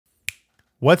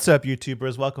What's up,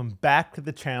 YouTubers? Welcome back to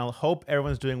the channel. Hope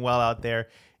everyone's doing well out there.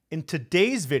 In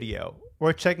today's video,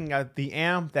 we're checking out the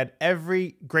amp that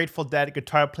every Grateful Dead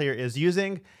guitar player is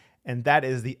using, and that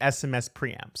is the SMS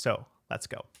preamp. So let's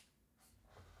go.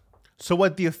 So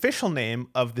what the official name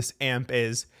of this amp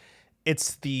is,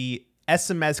 it's the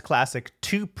SMS Classic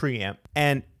 2 preamp,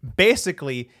 and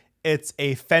basically it's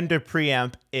a Fender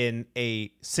preamp in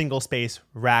a single space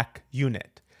rack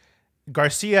unit.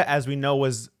 Garcia, as we know,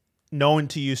 was known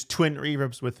to use twin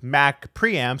reverbs with Mac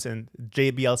preamps and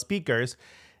JBL speakers.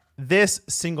 This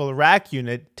single rack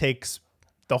unit takes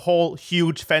the whole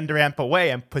huge Fender amp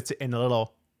away and puts it in a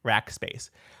little rack space.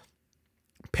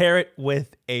 Pair it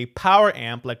with a power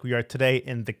amp like we are today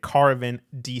in the Carvin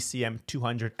DCM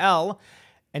 200L,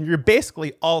 and you're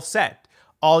basically all set.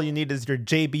 All you need is your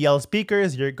JBL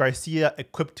speakers, your Garcia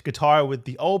equipped guitar with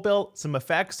the O-bill, some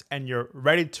effects, and you're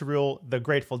ready to rule the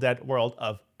Grateful Dead world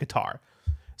of guitar.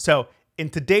 So in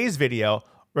today's video,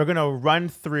 we're going to run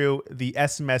through the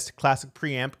SMS Classic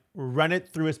preamp, run it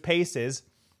through its paces,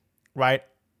 right,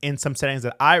 in some settings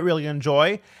that I really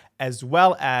enjoy, as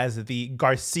well as the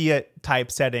Garcia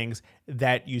type settings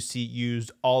that you see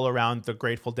used all around the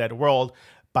Grateful Dead world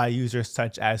by users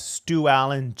such as Stu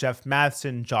Allen, Jeff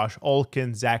Matheson, Josh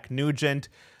Olkin, Zach Nugent.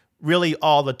 Really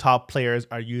all the top players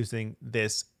are using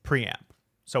this preamp.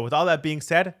 So with all that being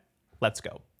said, let's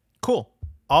go. Cool.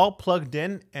 All plugged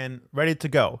in and ready to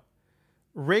go.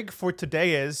 Rig for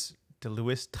today is the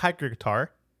Lewis Tiger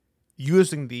guitar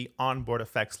using the onboard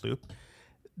effects loop.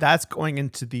 That's going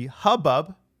into the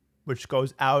hubbub, which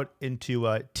goes out into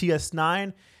a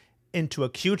TS9, into a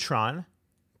Qtron,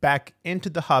 back into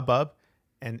the hubbub,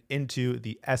 and into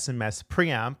the SMS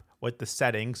preamp with the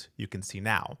settings you can see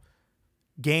now.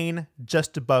 Gain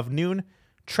just above noon,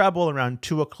 treble around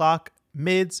 2 o'clock,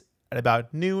 mids at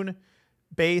about noon,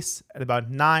 bass at about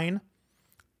 9,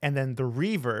 and then the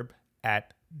reverb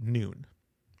at noon.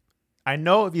 I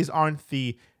know these aren't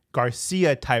the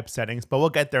Garcia type settings, but we'll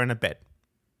get there in a bit.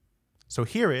 So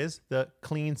here is the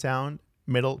clean sound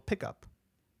middle pickup.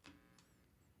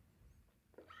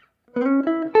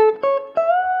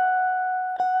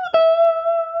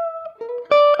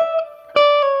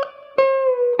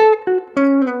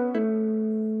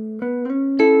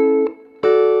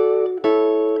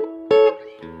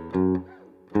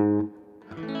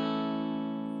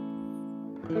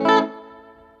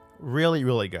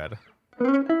 Really good.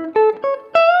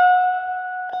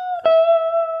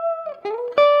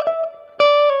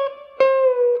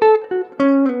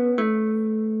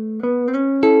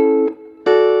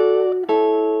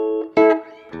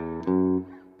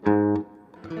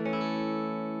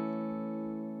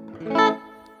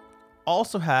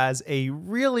 Also has a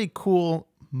really cool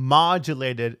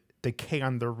modulated decay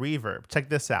on the reverb. Check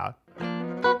this out.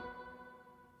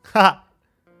 Ha!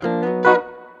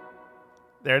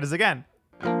 There it is again.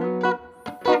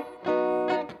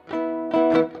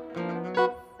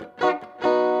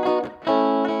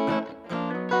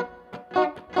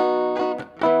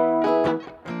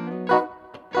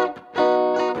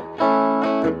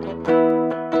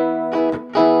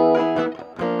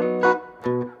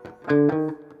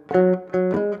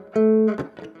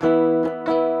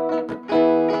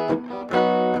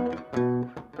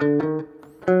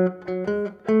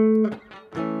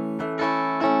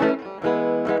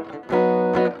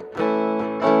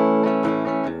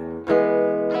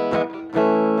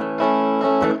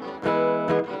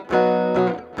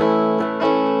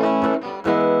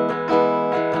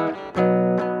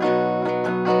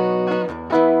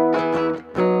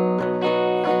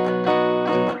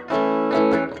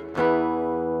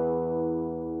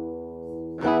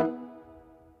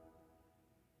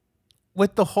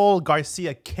 With the whole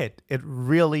Garcia kit, it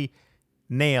really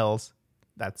nails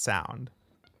that sound.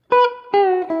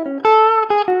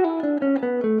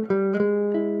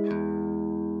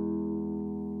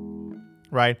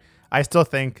 Right? I still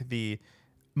think the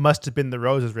Must Have Been the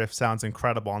Roses riff sounds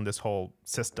incredible on this whole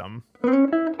system.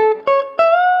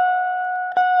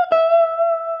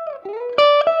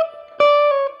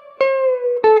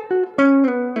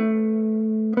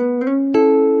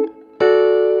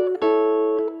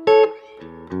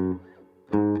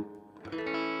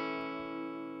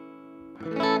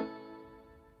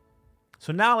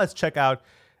 So now let's check out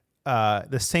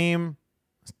the same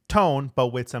tone, but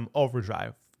with some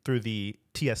overdrive through the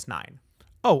TS9.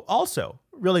 Oh, also,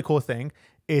 really cool thing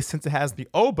is since it has the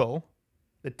O-bill,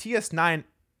 the TS9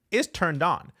 is turned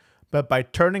on, but by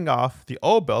turning off the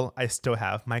O-bill, I still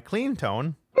have my clean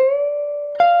tone.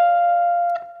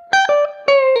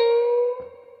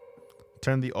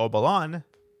 Turn the O-bill on,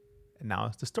 and now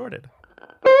it's distorted.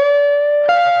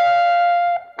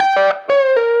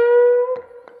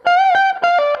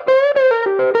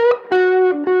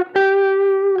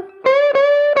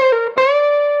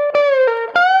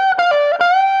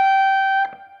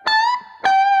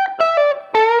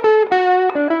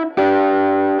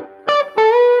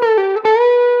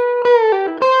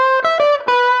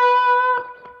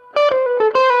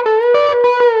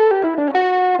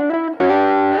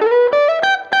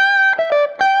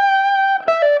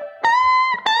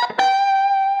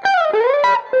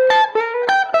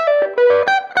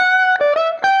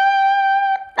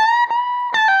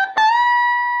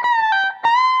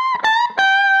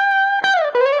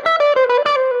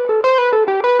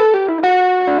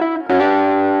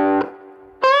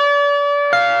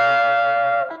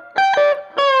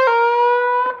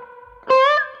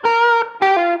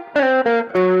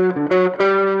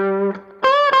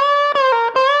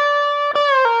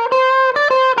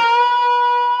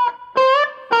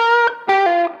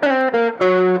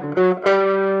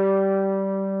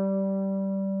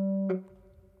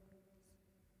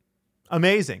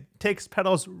 Amazing. Takes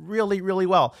pedals really, really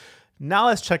well. Now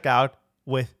let's check out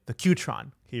with the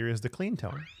Qtron. Here is the clean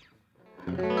tone.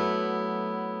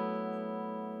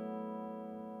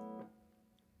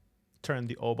 Turn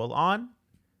the oboe on,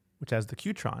 which has the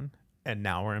Qtron, and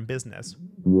now we're in business.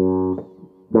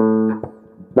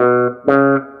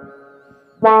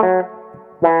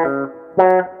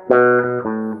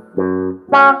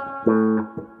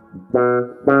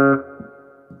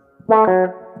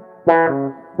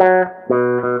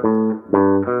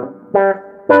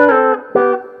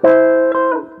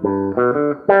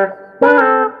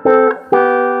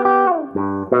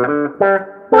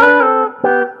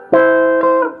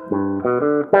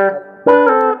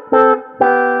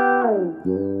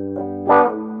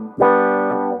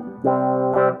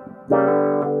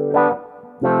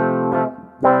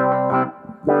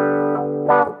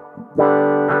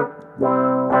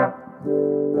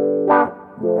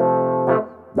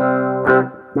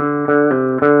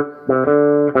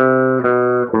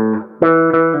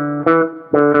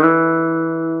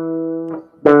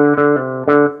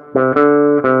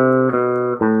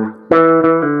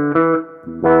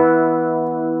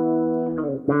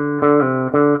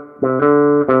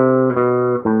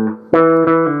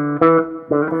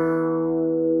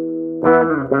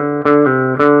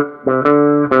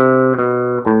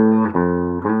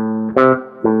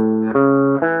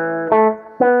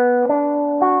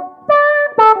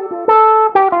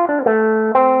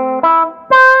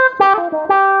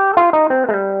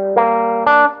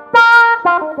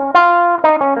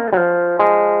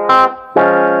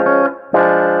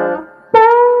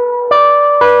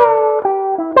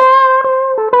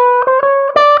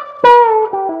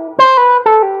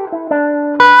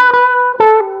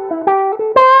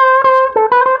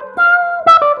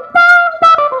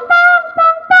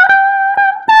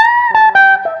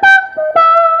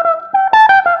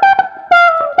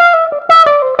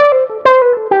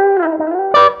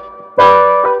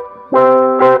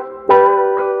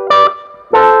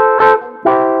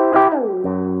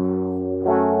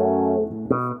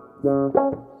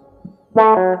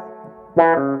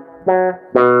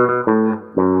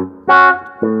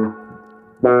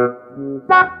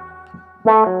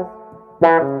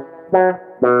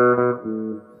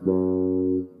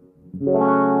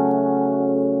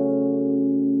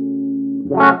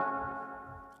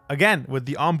 Again, with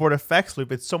the onboard effects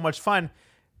loop, it's so much fun.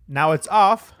 Now it's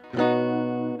off.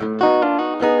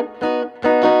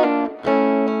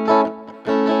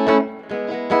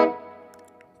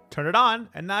 Turn it on,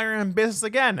 and now you're in business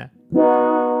again.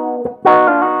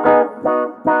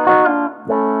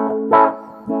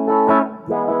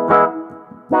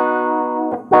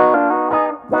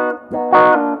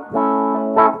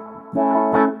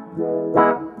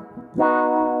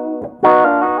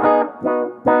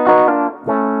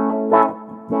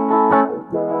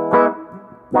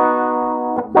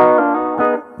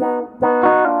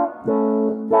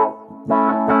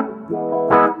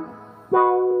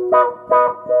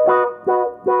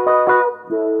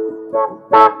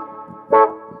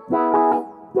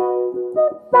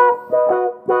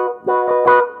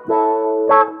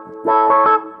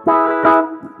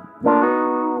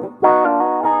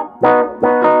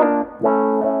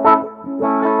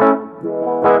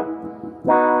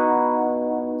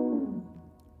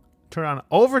 Turn on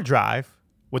Overdrive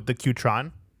with the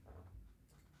Qtron.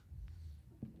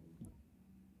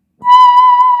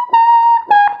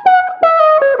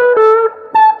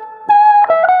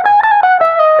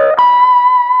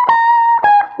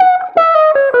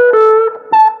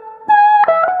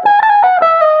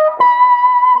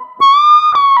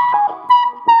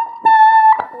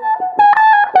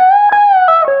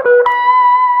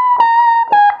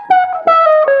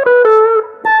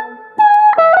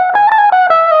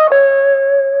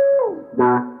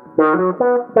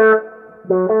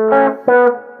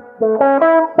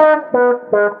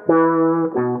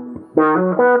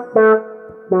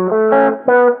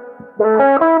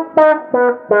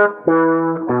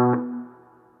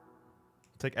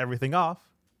 Take everything off.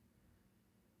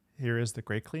 Here is the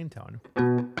great clean tone.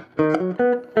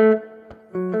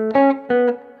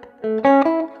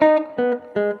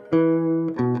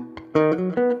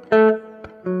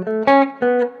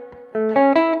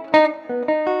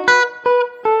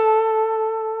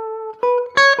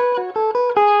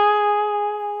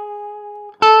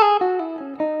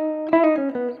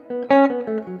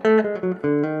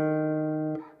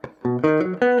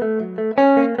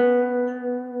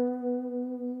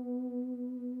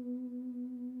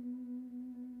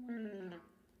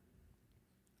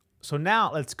 So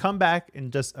now let's come back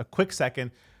in just a quick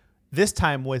second, this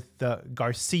time with the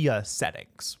Garcia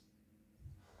settings.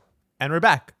 And we're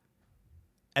back.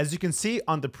 As you can see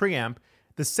on the preamp,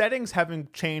 the settings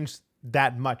haven't changed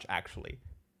that much actually.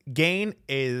 Gain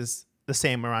is the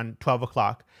same around 12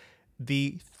 o'clock.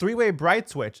 The three-way bright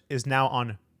switch is now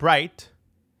on bright.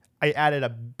 I added a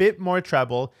bit more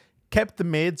treble, kept the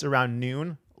mids around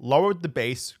noon, lowered the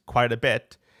bass quite a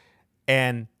bit,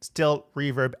 and still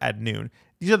reverb at noon.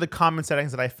 These are the common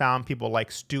settings that I found people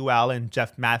like Stu Allen,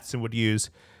 Jeff Mattson would use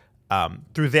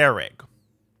through their rig.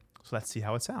 So let's see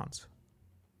how it sounds.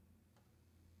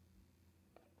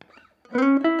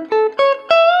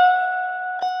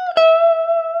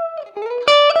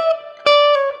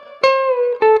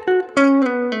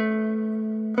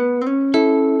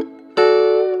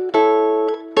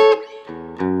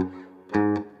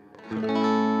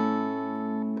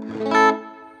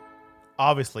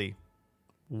 Obviously,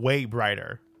 way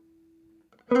brighter.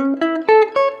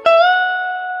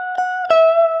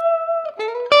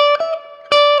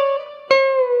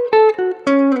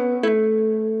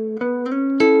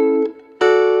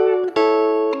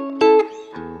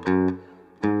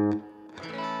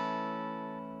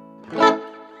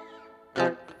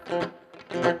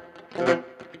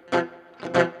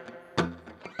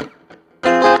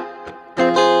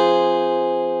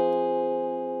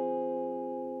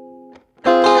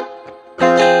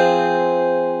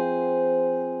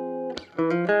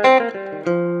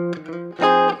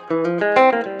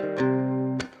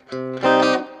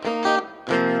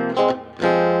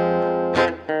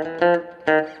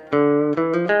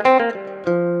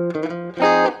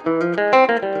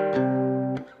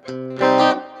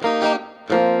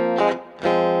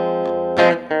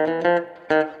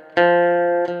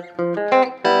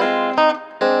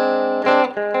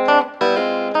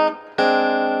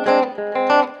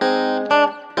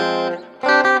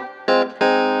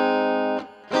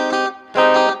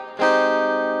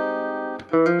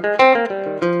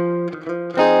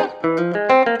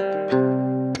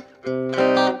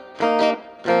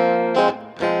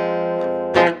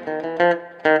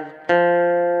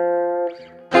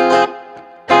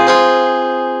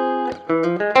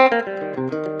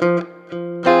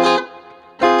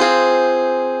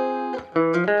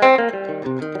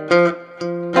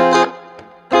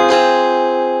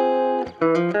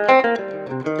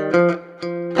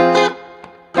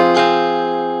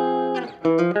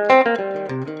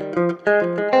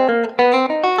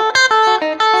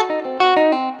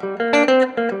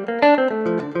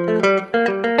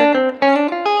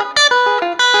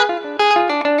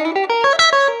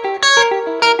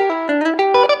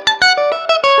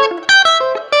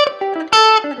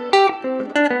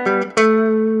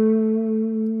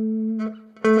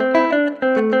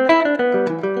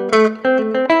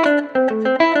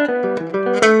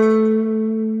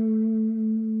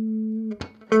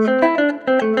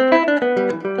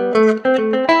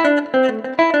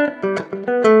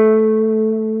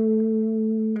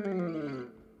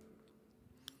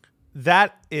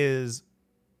 That is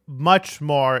much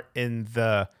more in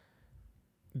the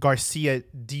Garcia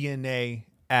DNA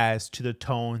as to the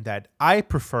tone that I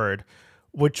preferred,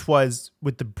 which was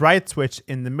with the bright switch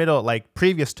in the middle, like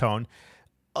previous tone,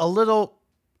 a little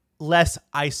less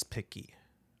ice picky,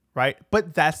 right?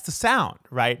 But that's the sound,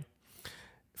 right?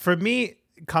 For me,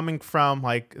 coming from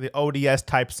like the ODS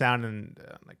type sound and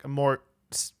like a more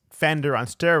Fender on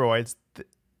steroids,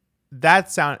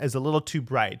 that sound is a little too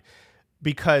bright,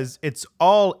 because it's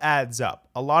all adds up.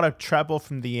 A lot of treble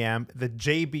from the amp, the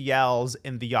JBLs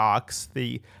in the aux,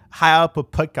 the high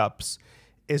output pickups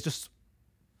is just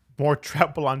more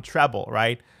treble on treble,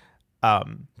 right?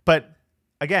 But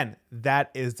again, that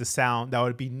is the sound that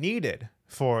would be needed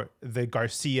for the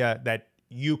Garcia that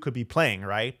you could be playing,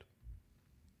 right?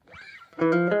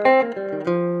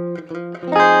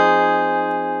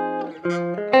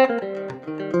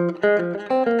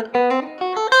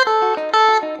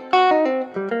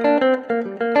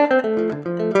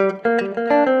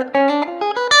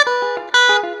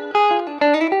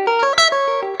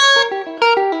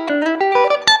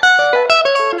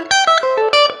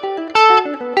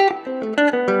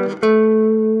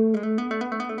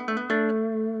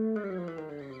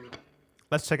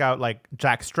 Let's check out like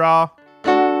Jack Straw.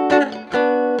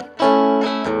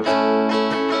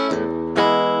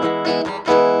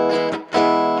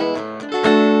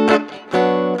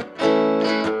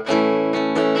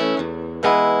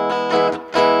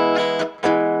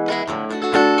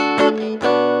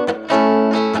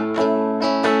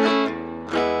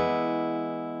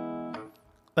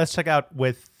 Let's check out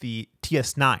with the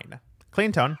TS9.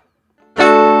 Clean tone.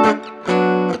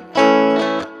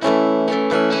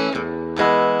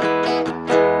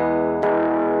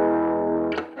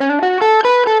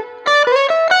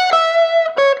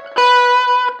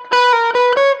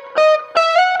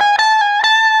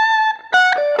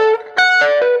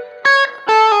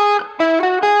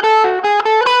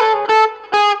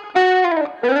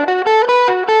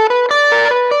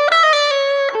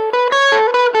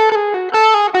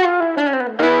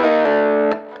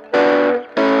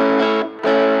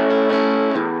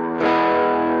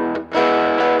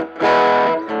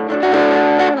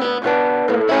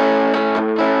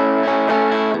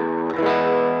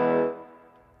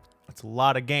 It's a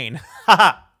lot of gain.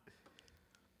 Haha.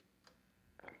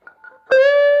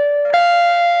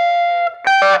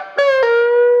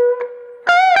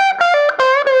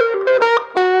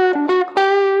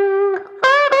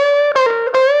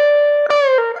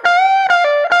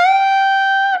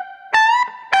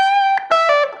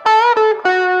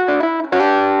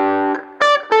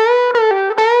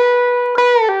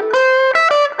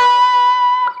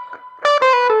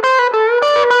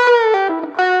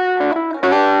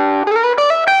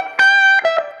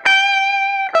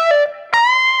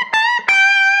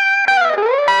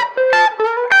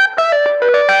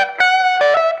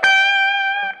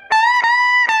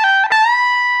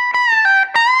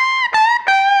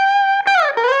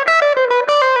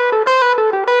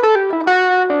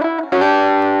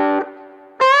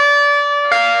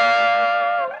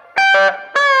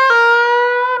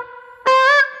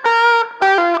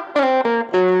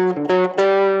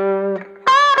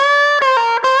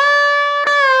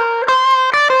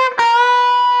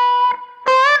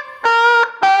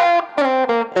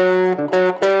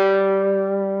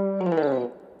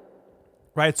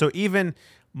 Right, so even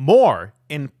more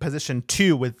in position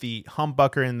 2 with the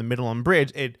humbucker in the middle and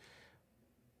bridge, it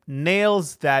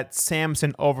nails that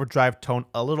Samson overdrive tone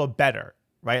a little better,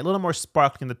 right? A little more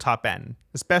sparkly in the top end,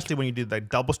 especially when you do the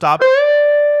double stop.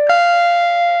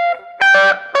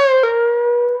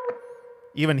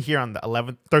 Even here on the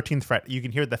 11th, 13th fret, you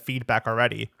can hear the feedback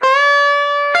already.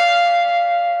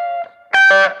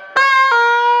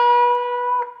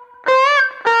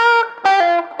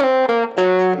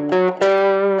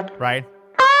 Right?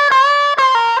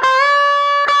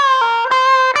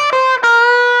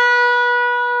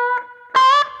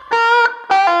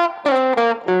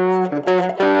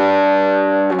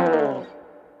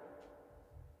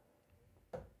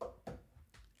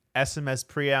 SMS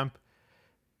preamp,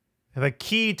 the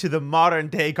key to the modern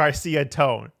day Garcia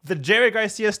tone, the Jerry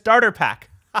Garcia starter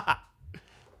pack.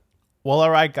 Well,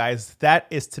 all right, guys, that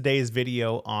is today's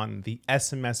video on the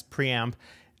SMS preamp,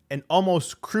 an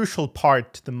almost crucial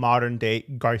part to the modern day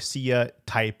Garcia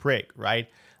type rig, right?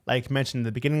 Like mentioned in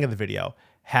the beginning of the video,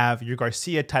 have your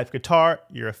Garcia type guitar,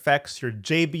 your effects, your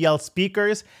JBL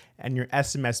speakers, and your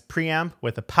SMS preamp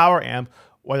with a power amp,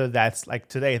 whether that's like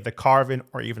today, the Carvin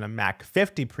or even a Mac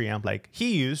 50 preamp like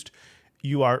he used.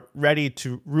 You are ready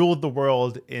to rule the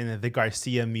world in the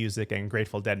Garcia music and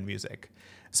Grateful Dead music.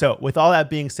 So with all that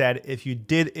being said, if you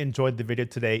did enjoy the video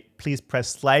today, please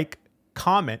press like,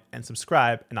 comment, and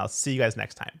subscribe, and I'll see you guys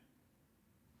next time.